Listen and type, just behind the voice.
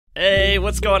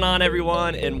What's going on,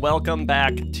 everyone, and welcome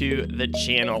back to the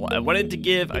channel. I wanted to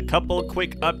give a couple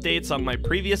quick updates on my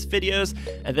previous videos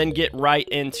and then get right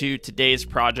into today's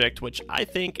project, which I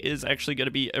think is actually going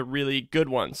to be a really good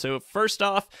one. So first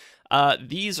off,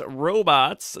 these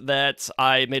robots that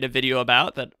I made a video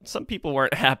about that some people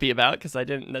weren't happy about because I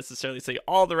didn't necessarily say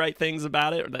all the right things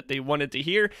about it or that they wanted to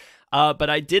hear. But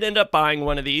I did end up buying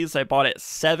one of these. I bought it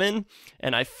 7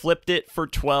 and I flipped it for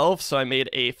 12. So I made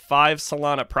a 5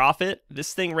 Solana profit.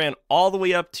 This thing ran all the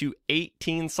way up to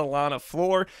 18 Solana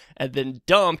floor and then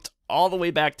dumped all the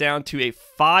way back down to a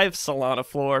 5 Solana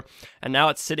floor. And now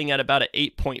it's sitting at about an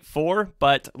 8.4.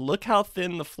 But look how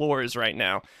thin the floor is right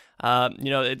now.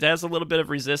 It has a little bit of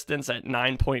resistance at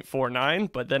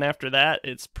 9.49, but then after that,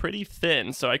 it's pretty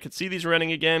thin. So I could see these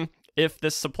running again if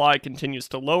this supply continues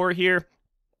to lower here.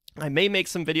 I may make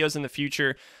some videos in the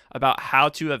future about how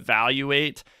to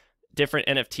evaluate different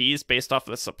NFTs based off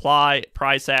of the supply,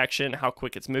 price action, how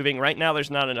quick it's moving. Right now, there's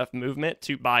not enough movement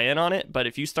to buy in on it, but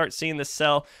if you start seeing this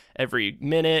sell every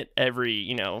minute,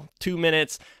 every 2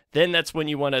 minutes, then that's when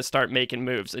you want to start making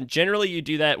moves. And generally you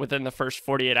do that within the first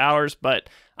 48 hours, but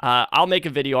I'll make a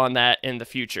video on that in the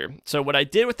future. So what I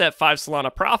did with that 5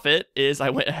 Solana profit is I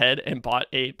went ahead and bought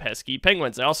a pesky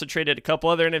penguins. I also traded a couple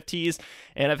other NFTs,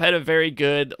 and I've had a very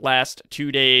good last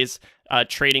 2 days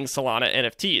trading Solana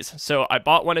NFTs. So I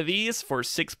bought one of these for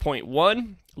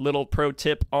 6.1. Little pro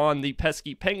tip on the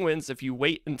pesky penguins: if you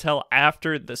wait until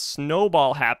after the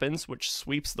snowball happens, which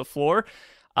sweeps the floor,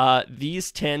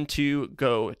 these tend to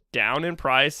go down in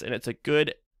price, and it's a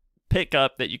good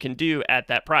pickup that you can do at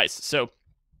that price. So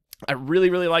I really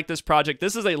like this project.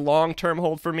 This is a long-term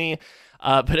hold for me,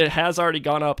 but it has already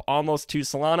gone up almost 2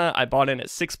 Solana. I bought in at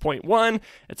 6.1.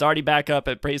 It's already back up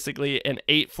at basically an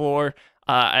 8 floor.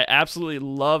 I absolutely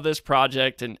love this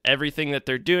project and everything that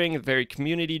they're doing. Very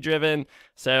community driven.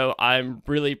 So I'm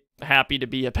really happy to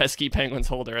be a pesky penguins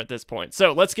holder at this point.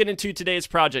 So let's get into today's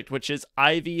project, which is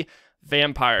Ivy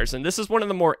Vampires. And this is one of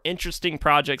the more interesting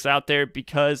projects out there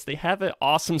because they have an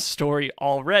awesome story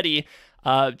already,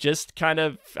 just kind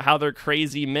of how their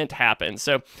crazy mint happened.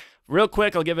 So real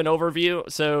quick, I'll give an overview.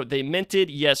 So they minted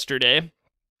yesterday.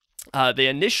 They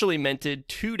initially minted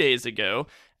 2 days ago,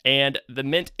 and the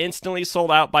mint instantly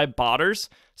sold out by botters.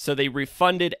 So they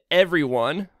refunded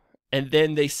everyone, and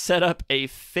then they set up a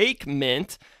fake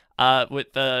mint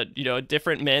with a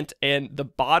different mint, and the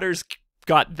botters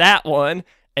got that one,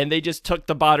 and they just took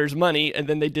the botters' money, and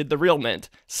then they did the real mint.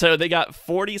 So they got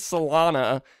 40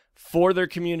 Solana for their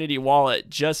community wallet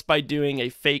just by doing a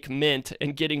fake mint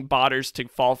and getting botters to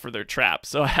fall for their trap.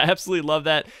 So I absolutely love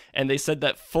that. And they said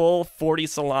that full 40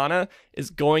 Solana is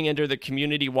going into the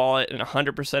community wallet, and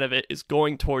 100% of it is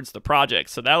going towards the project.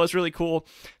 So that was really cool.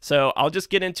 So I'll just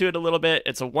get into it a little bit.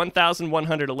 It's a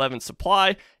 1,111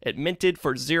 supply. It minted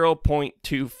for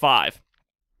 0.25.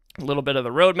 A little bit of the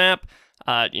roadmap.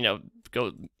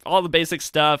 Go all the basic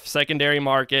stuff, secondary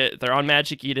market. They're on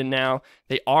Magic Eden now.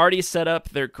 They already set up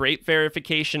their great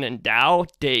verification in DAO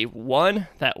day 1.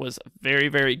 That was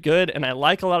very good. And I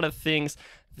like a lot of things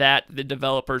that the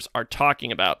developers are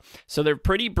talking about. So they're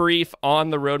pretty brief on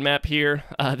the roadmap here.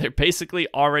 They're basically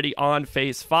already on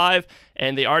phase 5,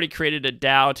 and they already created a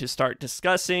DAO to start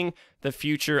discussing the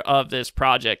future of this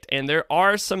project. And there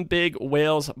are some big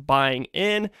whales buying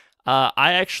in.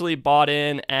 I actually bought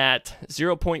in at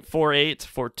 0.48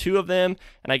 for 2 of them,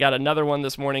 and I got another one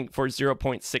this morning for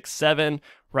 0.67.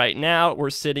 Right now, we're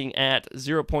sitting at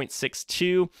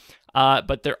 0.62,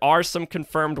 but there are some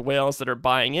confirmed whales that are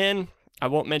buying in. I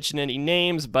won't mention any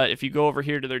names, but if you go over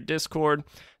here to their Discord,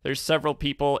 there's several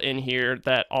people in here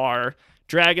that are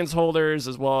Dragons holders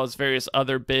as well as various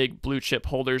other big blue chip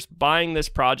holders buying this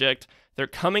project. They're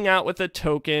coming out with a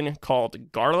token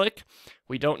called Garlic.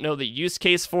 We don't know the use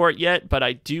case for it yet, but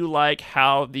I do like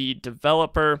how the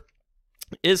developer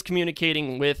is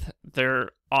communicating with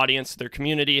their audience, their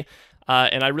community.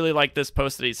 And I really like this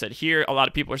post that he said here. A lot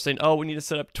of people are saying, oh, we need to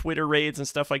set up Twitter raids and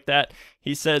stuff like that.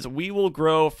 He says, we will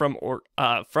grow from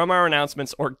our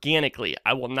announcements organically.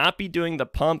 I will not be doing the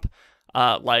pump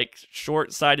like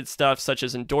short-sighted stuff such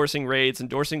as endorsing raids,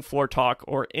 endorsing floor talk,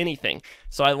 or anything.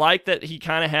 So I like that he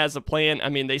kind of has a plan. I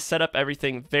mean, they set up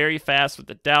everything very fast with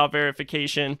the DAO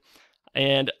verification,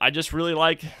 and I just really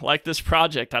like this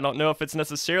project. I don't know if it's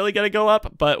necessarily going to go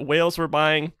up, but whales were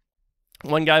buying.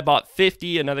 One guy bought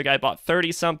 50, another guy bought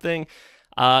 30 something.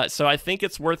 So I think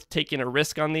it's worth taking a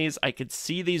risk on these. I could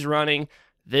see these running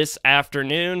this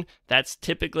afternoon. That's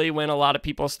typically when a lot of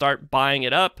people start buying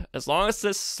it up. As long as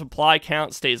this supply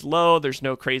count stays low, there's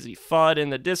no crazy FUD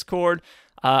in the Discord,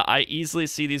 I easily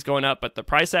see these going up, but the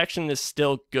price action is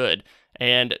still good.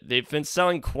 and they've been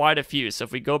selling quite a few. So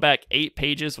if we go back 8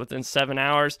 pages within 7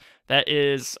 hours,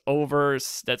 that's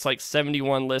like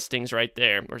 71 listings right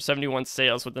there, or 71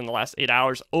 sales within the last 8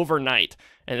 hours overnight.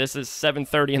 And this is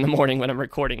 7:30 in the morning when I'm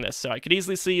recording this. So I could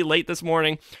easily see late this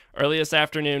morning, early this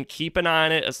afternoon. Keep an eye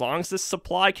on it. As long as the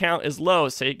supply count is low,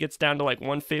 say it gets down to like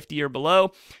 150 or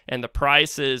below, and the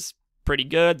price is pretty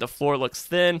good, the floor looks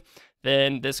thin,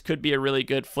 then this could be a really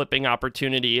good flipping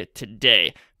opportunity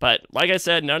today. But like I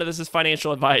said, none of this is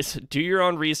financial advice. Do your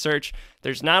own research.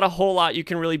 There's not a whole lot you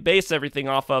can really base everything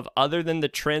off of other than the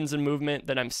trends and movement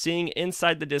that I'm seeing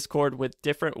inside the Discord with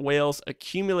different whales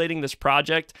accumulating this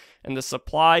project, and the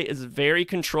supply is very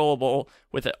controllable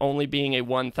with it only being a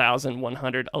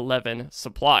 1,111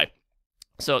 supply.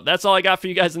 So that's all I got for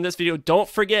you guys in this video. Don't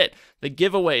forget the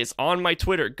giveaways on my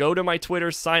Twitter. Go to my Twitter,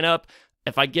 sign up.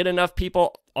 If I get enough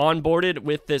people onboarded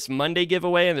with this Monday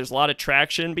giveaway and there's a lot of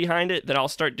traction behind it, then I'll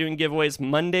start doing giveaways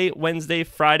Monday, Wednesday,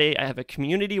 Friday. I have a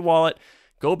community wallet.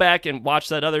 Go back and watch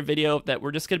that other video that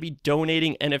we're just going to be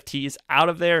donating NFTs out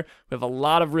of there. We have a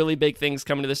lot of really big things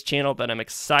coming to this channel that I'm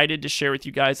excited to share with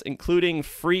you guys, including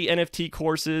free NFT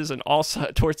courses and all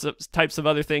sorts of types of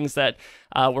other things that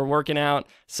we're working out.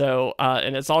 So,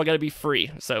 and it's all got to be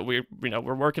free. So we're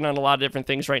working on a lot of different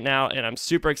things right now, and I'm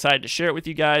super excited to share it with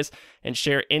you guys and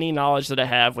share any knowledge that I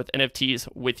have with NFTs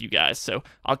with you guys. So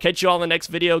I'll catch you all in the next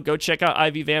video. Go check out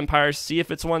Ivy Vampires, see if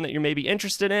it's one that you're maybe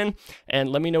interested in,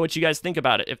 and let me know what you guys think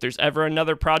about it. If there's ever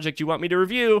another project you want me to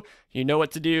review, you know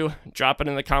what to do. Drop it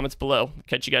in the comments below.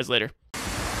 Catch you guys later.